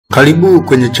Karibu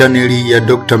kwenye chaneli ya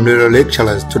Dr. Mlelwa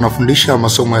Lectures. Tunafundisha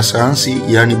masomo ya sayansi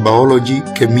yani biology,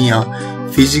 kemia,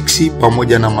 physics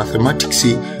pamoja na mathematics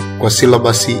kwa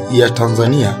syllabus ya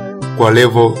Tanzania kwa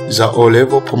level za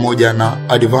O-level pamoja na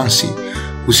advance.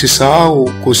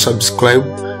 Usisahau kusubscribe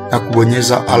na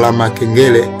kubonyeza alama ya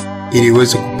kengele ili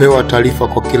uweze kupewa taarifa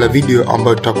kwa kila video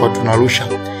ambayo tutakuwa tunarusha.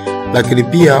 Lakini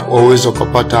pia waweza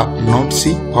kupata notes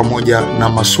pamoja na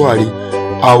maswali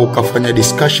au kafanya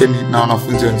discussion na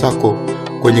wanafunzi wenzako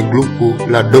kwenye grupu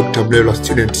la Dr. Mlelwa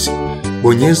Students.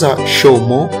 Bonyeza show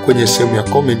more kwenye sehemu ya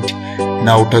comment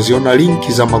na utaziona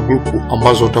linki za magrupu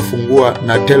ambazo utafungua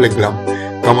na Telegram.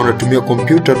 Kama unatumia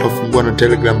kompyuta utafungua na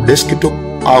Telegram desktop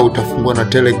au utafungua na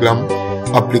Telegram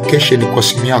application kwa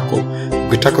simu yako.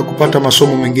 Ukitaka kupata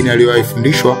masomo mengine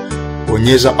yaliyofundishwa,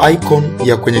 bonyeza icon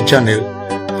ya kwenye channel,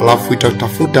 alafu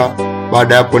itatafuta.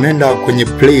 Baada ya hapo nenda kwenye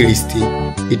playlist,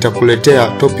 itakuletea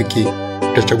topiki.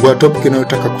 Utachagua topiki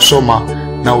unayotaka kusoma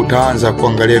na utaanza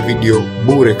kuangalia video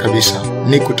bure kabisa.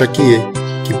 Nikutakie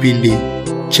kipindi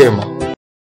chema.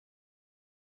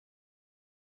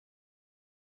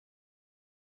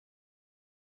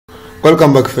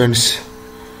 Welcome back friends.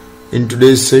 In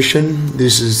today's session,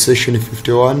 this is session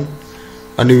 51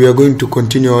 and we are going to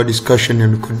continue our discussion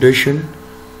and condition.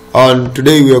 And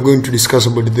today we are going to discuss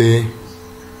about the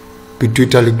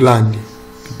pituitary gland.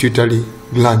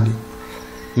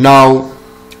 Now,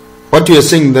 what we are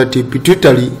saying that the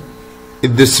pituitary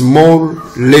is the small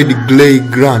red clay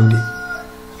gland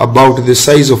about the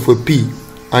size of a pea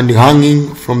and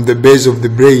hanging from the base of the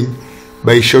brain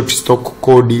by a short stalk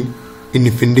called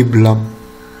infundibulum.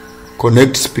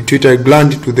 Connects pituitary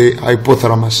gland to the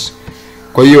hypothalamus.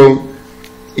 Kwa hiyo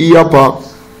hii hapa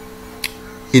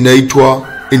inaitwa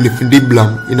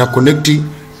infundibulum, ina connect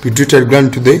pituitary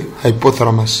gland to the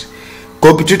hypothalamus.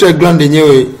 Kwa pituitary gland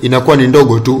yenyewe inakuwa ni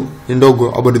ndogo tu, ni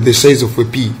ndogo about the size of a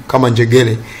pea kama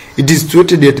njegele. It is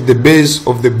situated at the base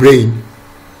of the brain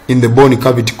in the bone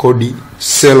cavity called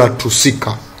sella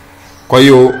trucica. Kwa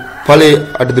hiyo pale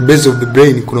at the base of the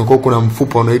brain kuna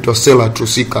mfupa unaitwa sella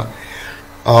trucica.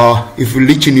 If you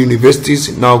reach in universities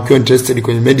na ukiwa interested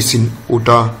kwenye medicine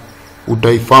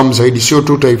utaifahamu zaidi. Sio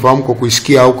tu utaifahamu kwa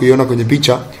kuisikia au kuiona kwenye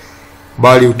picha,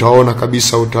 bali utaona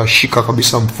kabisa, utashika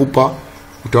kabisa mfupa,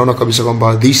 utaona kabisa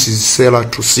kwamba this is sella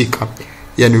trucica.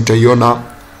 Yani utaiona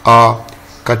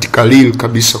katika real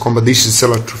kabisa kwamba this is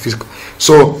sella trucica.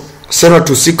 So sella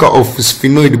trucica of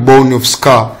sphenoid bone of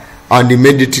skull and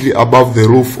immediately above the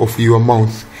roof of your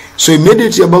mouth. So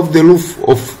immediately above the roof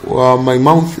of my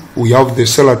mouth we have the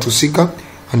sella trucica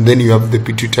and then you have the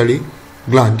pituitary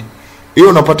gland. Hiyo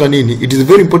unapata nini? It is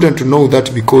very important to know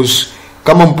that because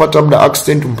kama mpata labda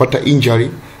accident, mpata injury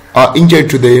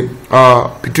to the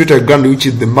pituitary gland, which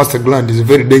is the master gland, is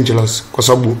very dangerous kwa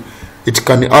sababu it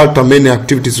can alter many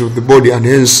activities of the body and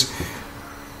hence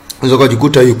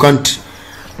unaweza you can't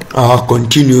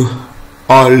continue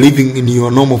living in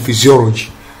your normal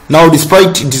physiology. Now,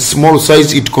 despite its small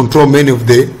size, it controls many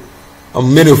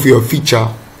of your feature,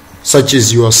 such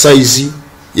as your size.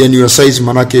 Yani your size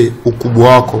manake ukubwa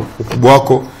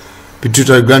wako.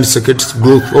 Pituitary gland secretes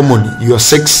growth hormone, your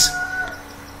sex,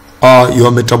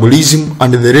 your metabolism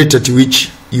and the rate at which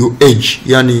you age.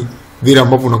 Yani vile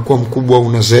ambavyo unakuwa mkubwa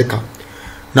unazeeka.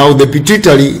 Now, the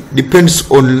pituitary depends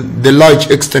on the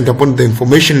large extent upon the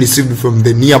information received from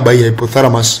the nearby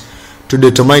hypothalamus to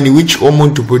determine which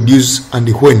hormone to produce and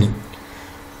when.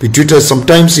 Pituitary,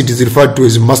 sometimes it is referred to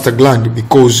as master gland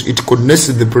because it coordinates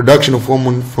the production of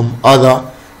hormone from other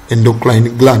endocrine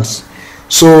glands.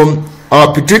 So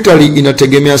pituitary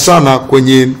inategemea sana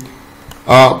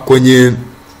kwenye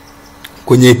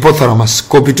hypothalamus.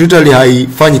 Kwa pituitary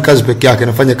haifanyi kazi peke yake,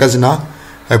 inafanya kazi na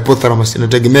hypothalamus,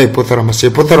 inategemea hypothalamus.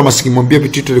 Hypothalamus ikimwambia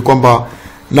pituitary kwamba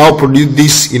now produce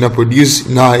this, ina produce,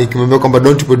 na ikimwambia kwamba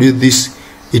don't produce this,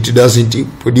 it doesn't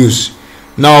produce.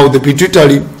 Now the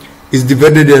pituitary is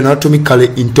divided anatomically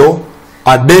into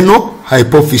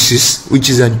adenohypophysis, which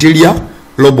is anterior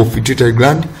lobe of pituitary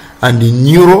gland, and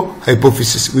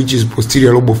neurohypophysis, which is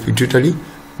posterior lobe of pituitary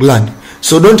gland.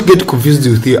 So don't get confused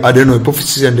with the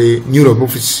adenohypophysis and the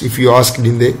neurohypophysis if you are asked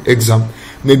in the exam.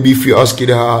 Maybe if you ask it,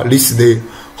 list the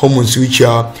hormones which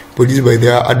are produced by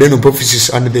the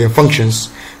adenohypophysis and their functions.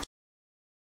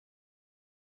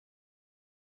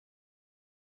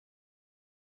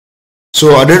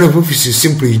 So adenohypophysis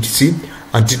simply it's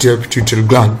anterior pituitary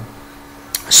gland.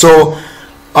 So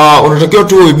unatakiwa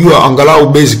tu ujue angalau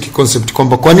basic concept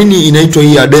kwamba kwa nini inaitwa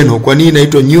hii adeno, kwa nini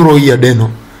inaitwa neuro hii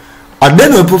adeno.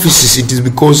 Adenohypophysis, it is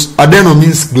because adeno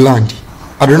means gland.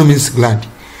 Adeno means gland.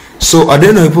 So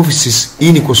adenohypophysis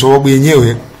hii ni kwa sababu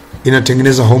yenyewe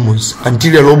inatengeneza hormones.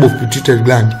 Anterior lobe of pituitary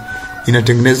gland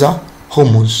inatengeneza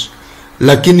hormones.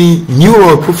 Lakini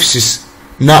neurohypophysis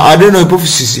na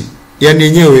adenohypophysis, yani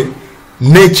yenyewe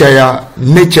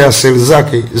nature ya cell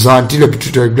zake za anterior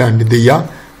pituitary gland, they are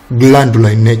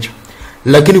glandular in nature.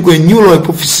 Lakini kwenye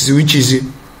neurohypophysis, which is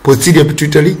posterior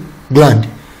pituitary gland,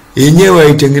 yenyewe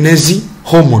haitengenezi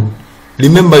hormone.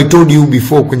 Remember I told you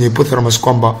before kwenye hypothalamus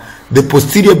kwamba the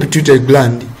posterior pituitary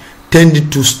gland tend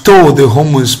to store the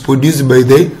hormones produced by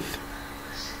the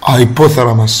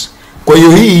hypothalamus. Kwa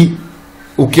hiyo hii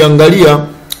ukiangalia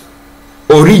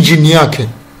origin yake,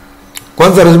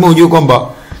 kwanza lazima ujue kwamba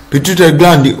pituitary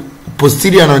gland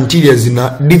posterior and anterior zina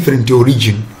different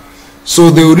origin.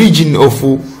 So the origin of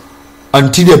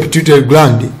anterior pituitary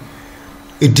gland,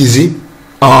 it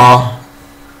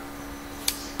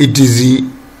is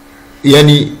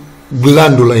yani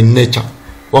glandular in nature,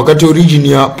 wakati origin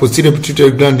ya posterior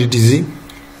pituitary gland it is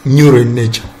neural in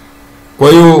nature.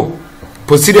 Kwa hiyo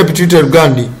posterior pituitary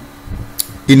gland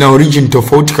ina origin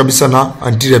tofauti kabisa na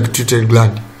anterior pituitary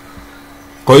gland.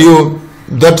 Kwa hiyo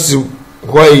that's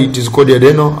why it is called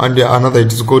adeno and another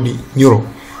it is called neural.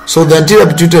 So the anterior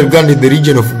pituitary gland is the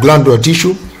region of glandular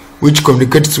tissue which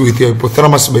communicates with the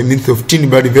hypothalamus by means of thin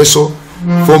blood vessel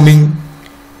forming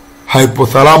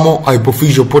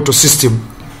hypothalamo-hypophyseal portal system.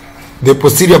 The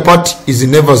posterior part is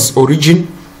nervous origin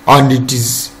and it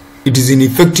is in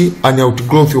effect an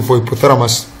outgrowth of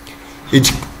hypothalamus.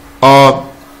 It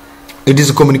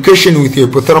is communication with the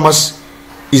hypothalamus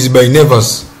is by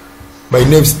nerves,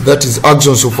 that is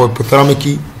axons of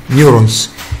hypothalamic neurons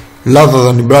rather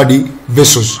than blood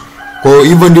vessels. Kwa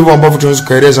hivyo ndivyo ambavyo tunaweza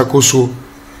kueleza kuhusu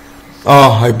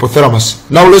hypothalamus.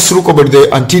 Now let's look about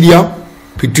the anterior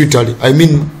pituitary.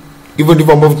 Hivyo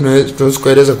ndivyo ambavyo tunaweza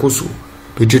kueleza kuhusu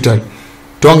pituitary.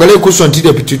 Tuangalie kuhusu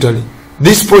anterior pituitary.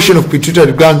 This portion of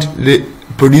pituitary gland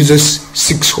produces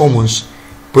 6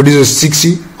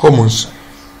 hormones.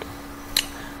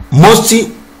 Most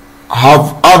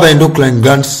have other endocrine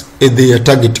glands as their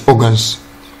target organs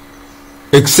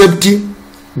except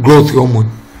growth hormone.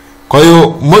 Kwa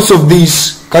hiyo most of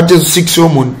these, kati ya 6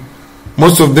 hormone,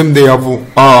 most of them they have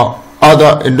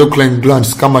other endocrine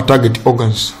glands kama target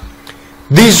organs.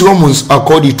 These hormones are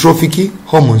called trophic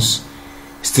hormones,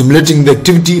 stimulating the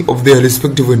activity of their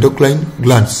respective endocrine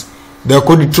glands. They are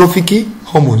called trophic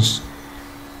hormones.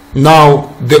 Now,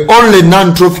 the only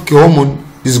non-trophic hormone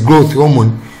is growth hormone,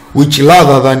 which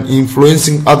rather than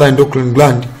influencing other endocrine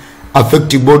gland,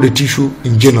 affect body tissue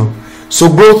in general. So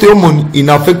growth hormone in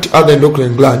affect other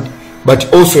endocrine gland,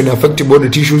 but also in affect body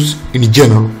tissues in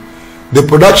general. The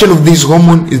production of this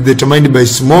hormone is determined by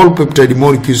small peptide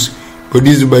molecules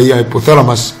produced by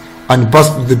hypothalamus and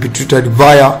passed to the pituitary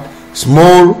via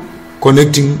small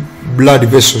connecting blood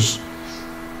vessels.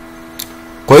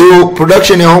 Kwa hiyo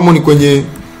production ya hormone kwenye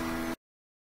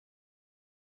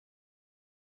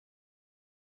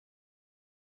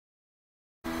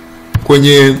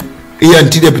hii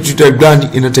anterior pituitary gland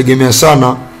inategemea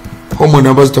sana hormone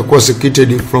ambazo zitakuwa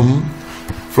secreted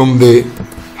from the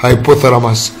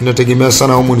hypothalamus. Inategemea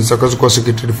sana hormone zitakazokuwa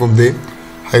secreted from the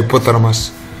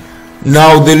hypothalamus.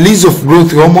 Now the release of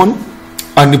growth hormone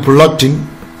and prolactin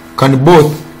can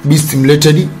both be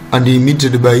stimulated and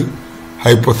emitted by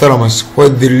hypothalamus, while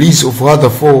the release of other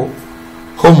 4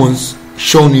 hormones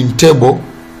shown in table,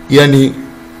 yani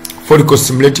follicle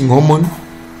stimulating hormone,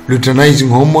 luteinizing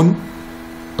hormone,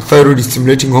 thyroid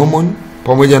stimulating hormone,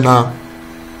 pamoja na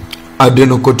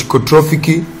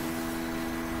adenocorticotropic,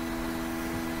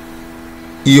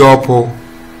 hiyo hapo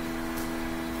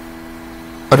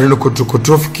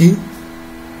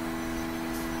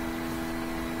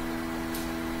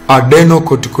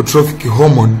adenocorticotropic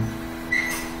hormone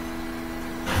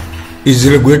is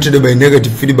regulated by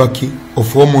negative feedback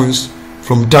of hormones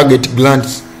from target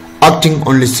glands acting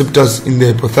on receptors in the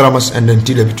hypothalamus and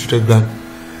anterior pituitary gland.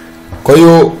 Kwa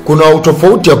hiyo kuna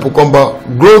utofauti hapo kwamba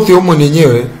growth hormone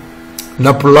yenyewe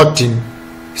na prolactin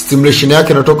stimulation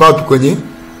yake inatoka wapi? Kwenye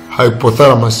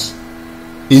hypothalamus.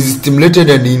 Is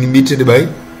stimulated and inhibited by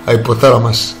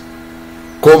hypothalamus.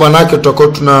 Kwa maana yake tutakuwa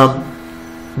tuna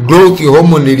growth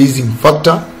hormone releasing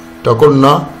factor, tutakuwa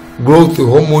tuna growth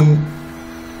hormone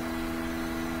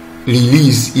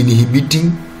release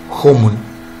inhibiting hormone,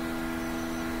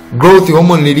 growth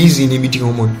hormone release inhibiting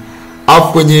hormone.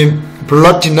 Alafu kwenye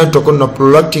prolactin na tutakuwa na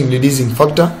prolactin releasing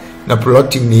factor na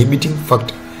prolactin inhibiting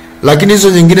factor. Lakini hizo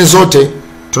nyingine zote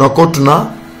tunakuwa tuna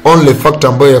only factor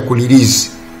ambayo ya kurelease.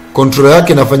 Control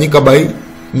yake inafanyika by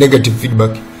negative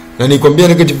feedback. Na nikwambia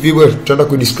negative feedback tutaenda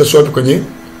kudiscuss wapi kwenye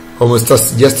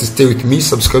homeostasis. Just stay with me,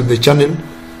 subscribe the channel,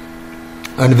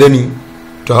 and then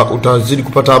utazidi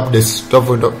kupata updates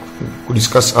tutakwenda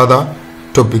kudiscuss other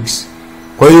topics.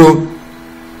 Kwa hiyo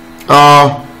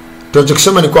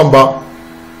tunachokisema ni kwamba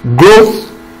growth,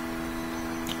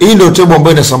 hii ndio table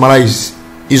ambayo ina summarize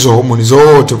hizo hormone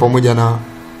zote pamoja na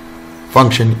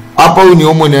function. Hapa huyu ni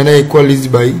hormone anayekuwa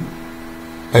released by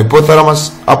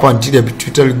hypothalamus, hapa anterior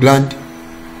pituitary gland,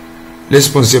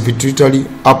 response ya pituitary,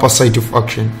 hapa site of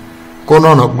action. Kwa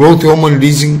unaona growth hormone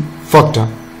releasing factor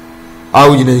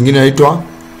au jina lingine inaitwa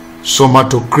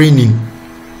somatocrenin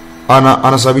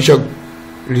anasababisha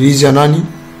release ya nani?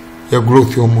 Ya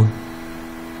growth hormone.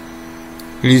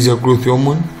 Release ya growth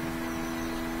hormone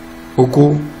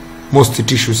huku most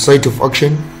tissues, site of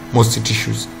action most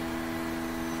tissues.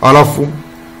 Alafu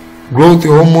growth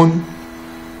hormone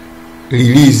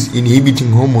release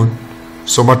inhibiting hormone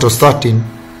somatostatin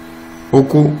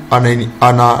huku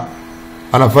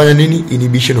anafanya nini?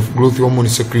 Inhibition of growth hormone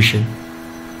secretion.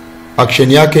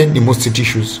 Action yake ni most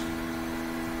tissues.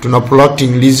 Tuna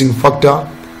prolactin releasing factor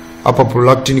hapa,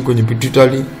 prolactin kwenye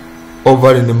pituitary,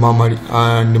 ovary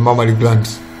and mammary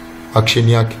glands. Action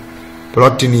yake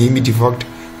prolactin inhibiting factor.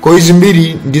 Kwa hizi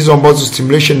mbili ndizo ambazo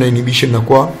stimulation na inhibition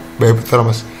inakuwa by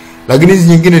hypothalamus, lakini hizi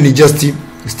nyingine ni just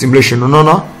stimulation.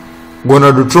 Unaona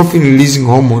gonadotrophin releasing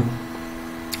hormone,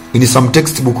 in some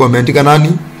textbook wameandika nani?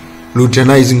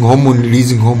 Luteinizing hormone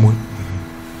releasing hormone.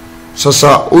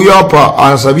 Sasa huyu hapa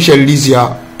anasababisha release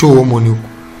ya two hormone huko,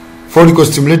 follicle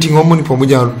stimulating hormone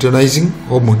pamoja na luteinizing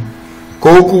hormone.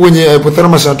 Kwa huku kwenye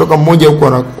hypothalamus anatoka mmoja,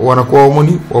 huko wanakuwa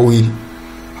hormone wawili.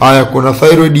 Haya, kuna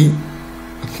thyroid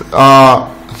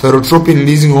thyrotropin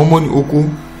releasing hormone huku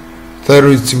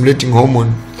thyroid stimulating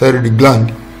hormone, thyroid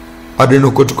gland,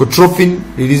 adenocorticotrophin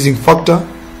releasing factor,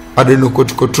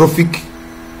 adenocorticotrophic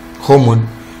hormone.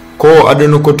 Kwa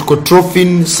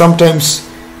adenocorticotrophin, sometimes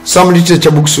some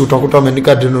literature books utakuta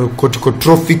wameandika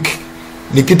adenocorticotrophic,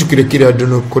 ni kitu kile kile.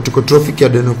 Adenocorticotrophic,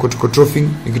 adenocorticotrophin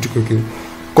ni kitu kile kile.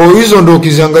 Kwa hizo ndio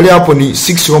ukiziangalia hapo ni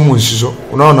 6 hormones hizo,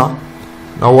 unaona,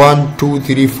 na 1 2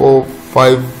 3 4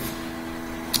 5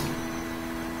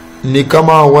 ni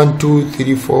kama 1 2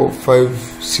 3 4 5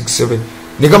 6 7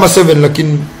 ni kama 7,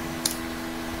 lakini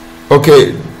okay,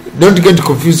 don't get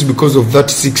confused because of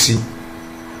that 6.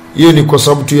 Hiyo ni kwa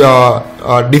sababu tu ya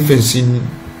difference in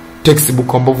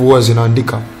textbook ambavyo huwa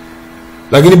zinaandika.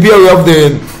 Lakini pia we have the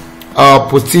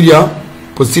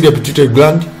posterior pituitary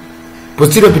gland.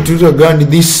 Posterior pituitary gland,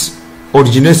 this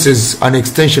originates an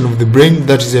extension of the brain,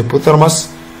 that is the hypothalamus.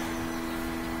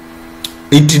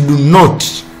 It do not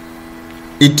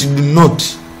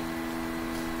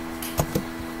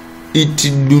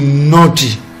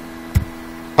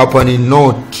hapa ni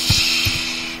not,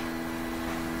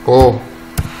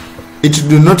 it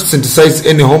do not synthesize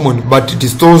any hormone, but it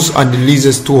stores and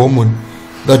releases two hormone,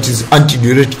 that is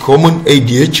antidiuretic hormone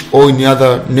ADH, or in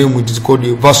other name it is called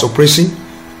vasopressin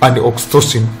and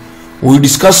oxytocin. We will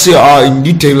discuss in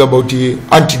detail about the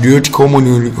antidiuretic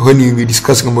hormone when we will be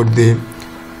discussing about the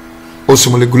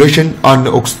osmoregulation, and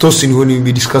oxytocin when we will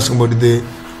be discussing about the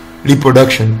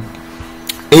reproduction.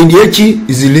 ADH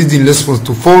is released in response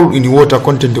to fall in water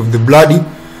content of the blood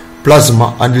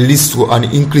plasma and leads to an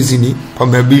increase in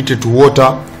permeability to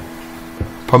water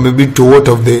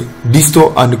of the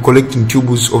distal and collecting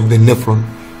tubules of the nephron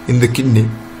in the kidney,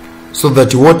 so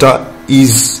that water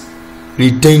is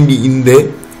retained in the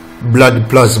blood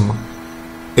plasma.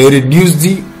 A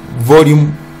reduced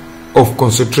volume of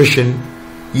concentration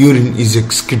urine is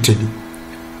excreted.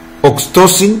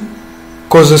 Oxytocin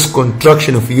causes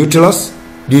contraction of uterus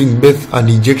during birth and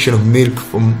ejection of milk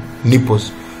from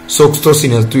nipples. So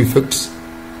oxytocin has two effects: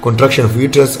 contraction of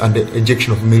uterus and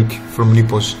ejection of milk from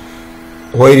nipples.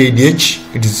 While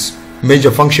ADH, its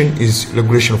major function is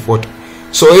regulation of water.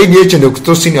 So ADH and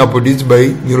oxytocin are produced by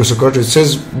neurosecretory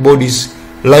cells bodies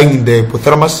lying in the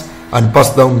hypothalamus and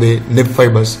pass down the nerve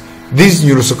fibers. These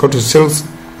neurosecretory cells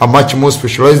are much more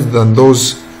specialized than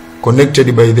those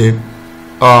connected by the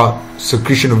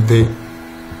secretion of the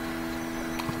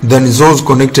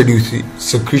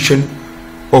secretion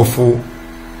of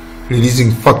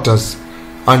releasing factors,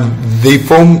 and they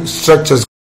form structures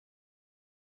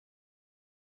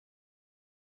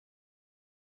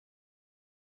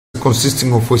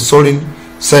consisting of a solid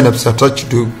synapse attached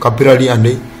to capillary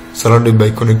and surrounded by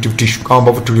connective tissue, kama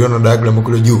ambavyo tuliona diagram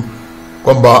kule juu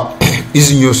kwamba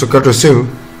hizi neurosecretory cell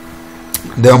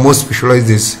they are more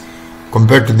specialized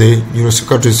compared to the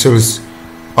neurosecretory cells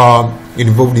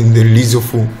involved in the release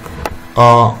of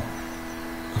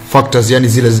factors, yani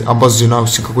zile ambazo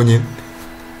zinahusika kwenye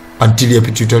anterior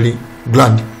pituitary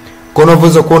gland. Kwa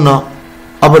unaweza kuona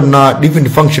hapa na different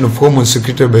function of hormones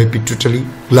secreted by pituitary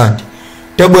gland.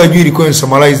 Table ya juu ilikuwa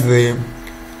summarize the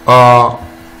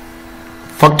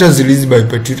factors released by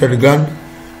pituitary gland,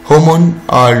 hormone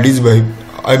are released by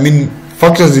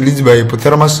factors released by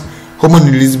hypothalamus,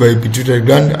 hormone released by pituitary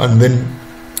gland and then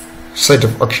site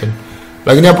of action.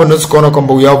 Lakini hapa unaweza kuona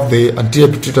kwamba we have the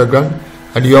anterior pituitary gland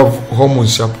and you have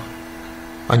hormones hapa.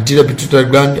 Anterior pituitary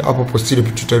gland hapa posterior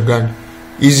pituitary gland.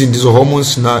 Hizi ndizo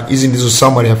hormones na hizi ndizo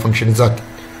summary ya function zake.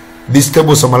 This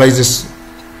table summarizes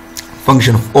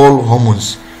function of all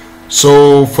hormones.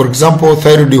 So for example,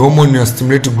 thyroid hormone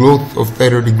stimulates growth of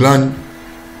thyroid gland.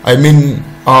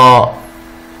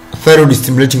 Thyroid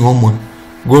stimulating hormone,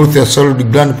 growth ya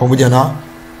thyroid gland pamoja na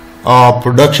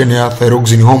production ya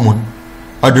thyroxine hormone.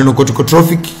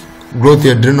 Adrenocorticotropic, growth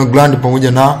ya adrenal gland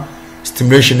pamoja na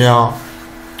stimulation ya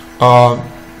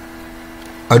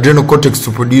adrenal cortex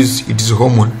to produce its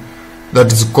hormone,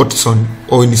 that is cortisone,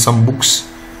 or in some books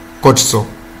cortisol.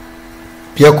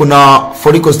 Pia kuna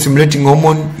follicle stimulating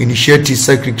hormone initiates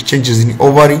cyclic changes in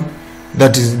ovary,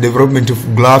 that is development of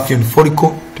Glaufian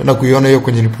follicle. Tena kuiona hiyo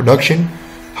kwenye reproduction,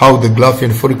 how the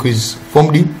Glaufian follicle is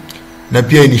formed, na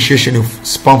pia initiation of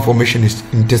sperm formation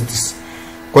in testes.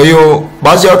 Kwa hiyo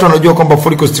baadhi ya watu wanajua kwamba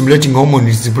follicle stimulating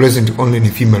hormone is present only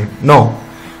in female. No,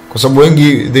 kwa sababu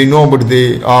wengi they know about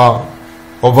the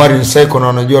ovarian cycle na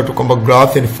wanajua tu kwamba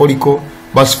Glaufian follicle,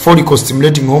 but follicle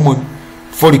stimulating hormone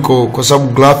follicle, kwa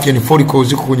sababu Glaufian follicle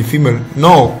ziko kwenye female.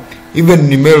 No,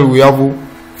 even in male we have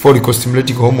follicle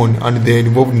stimulating hormone and they are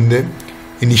involved in the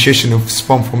initiation of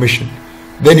sperm formation.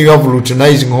 Then you have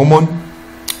luteinizing hormone,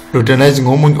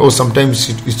 or sometimes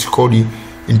it's called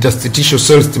interstitial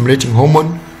cell stimulating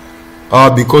hormone,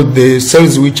 because the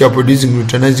cells which are producing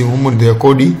luteinizing hormone, they are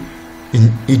called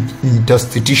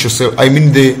interstitial cell.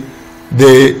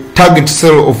 The target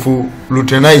cell of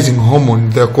luteinizing hormone,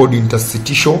 they are called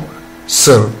interstitial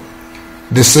cell,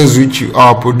 the cells which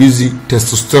are producing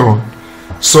testosterone.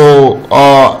 So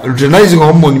luteinizing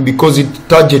hormone, because it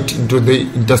targets into the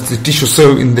interstitial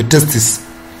cell in the testis,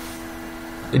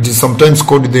 it is sometimes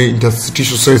called the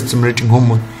interstitial cell stimulating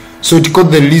hormone. So it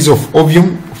causes the release of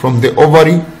ovum from the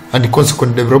ovary and the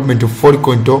consequent development of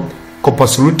follicle into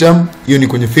corpus luteum. Hiyo ni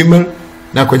kwenye female,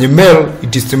 na kwenye male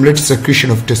it stimulates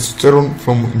secretion of testosterone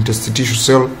from interstitial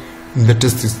cell in the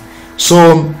testis.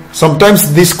 So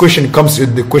sometimes this question comes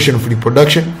with the question of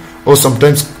reproduction, or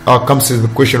sometimes comes with the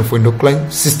question of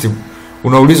endocrine system.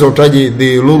 Unauliza utaje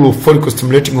the role of follicle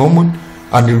stimulating hormone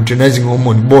and luteinizing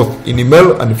hormone both in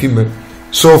male and female.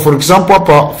 So for example,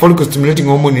 hapa follicle stimulating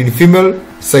hormone in female,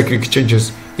 cyclic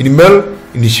changes; in male,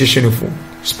 initiation of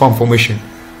sperm formation.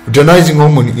 Luteinizing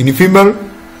hormone in female,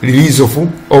 release of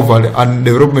ovary and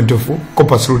development of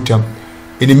corpus luteum.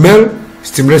 In male,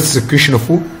 stimulates secretion of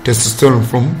testosterone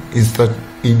from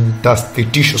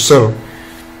interstitial cell.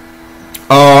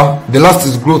 The last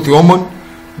is growth hormone.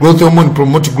 Growth hormone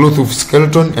promotes growth of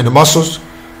skeleton and muscles.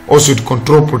 Also, it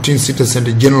controls protein synthesis and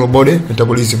the general body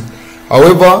metabolism.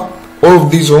 However, all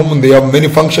of these hormones, they have many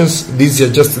functions. These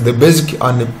are just the basic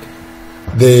and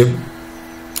the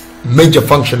major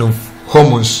function of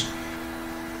hormones.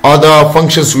 Other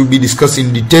functions will be discussed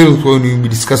in detail when we will be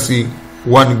discussing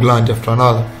one gland after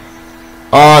another.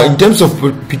 In terms of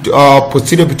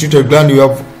posterior pituitary gland, we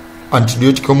have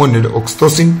antibiotic hormone and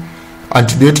oxytocin.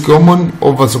 Antibiotic hormone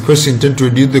oversuppression tend to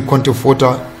reduce the quantity of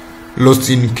water lost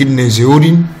in kidneys and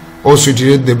urine. Also, it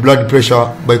reduces the blood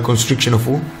pressure by constriction of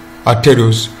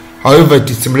arterioles. However, it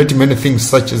stimulates many things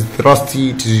such as thrust.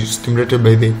 It is stimulated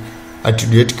by the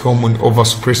antibiotic hormone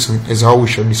oversuppression, as how we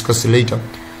shall discuss later.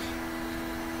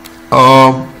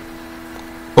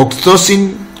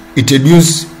 Oxytocin, it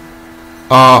induces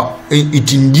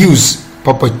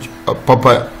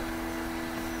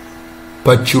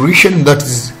parturition, that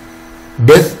is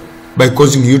birth, by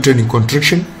causing uterine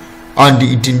contraction, and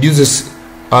it induces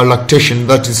lactation,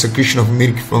 that is secretion of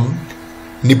milk from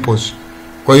nipples.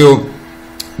 Kwa hiyo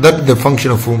that is the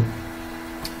function of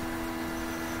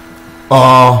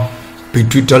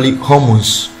pituitary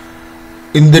hormones.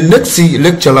 In the next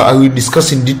lecture I will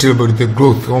discuss in detail about the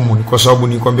growth hormone, kwa sababu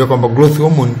nikwambia kwamba growth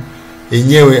hormone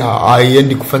yenyewe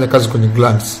haiendi kufanya kazi kwenye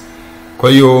glands.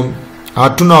 Kwa hiyo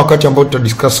hatuna wakati ambao tuta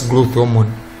discuss growth hormone.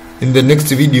 In the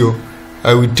next video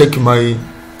I will take my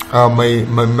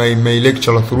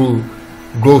lecture through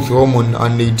growth hormone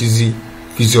and it is the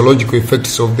physiological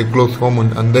effects of the growth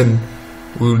hormone, and then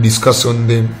we will discuss on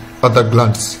the other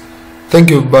glands.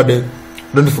 Thank you everybody.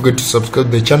 Don't forget to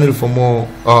subscribe to the channel for more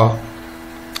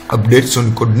updates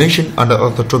on coordination and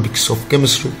other topics of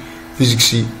chemistry,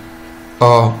 physics,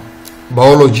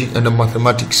 biology and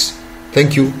mathematics.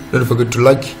 Thank you. Don't forget to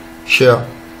like, share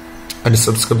and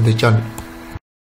subscribe to the channel.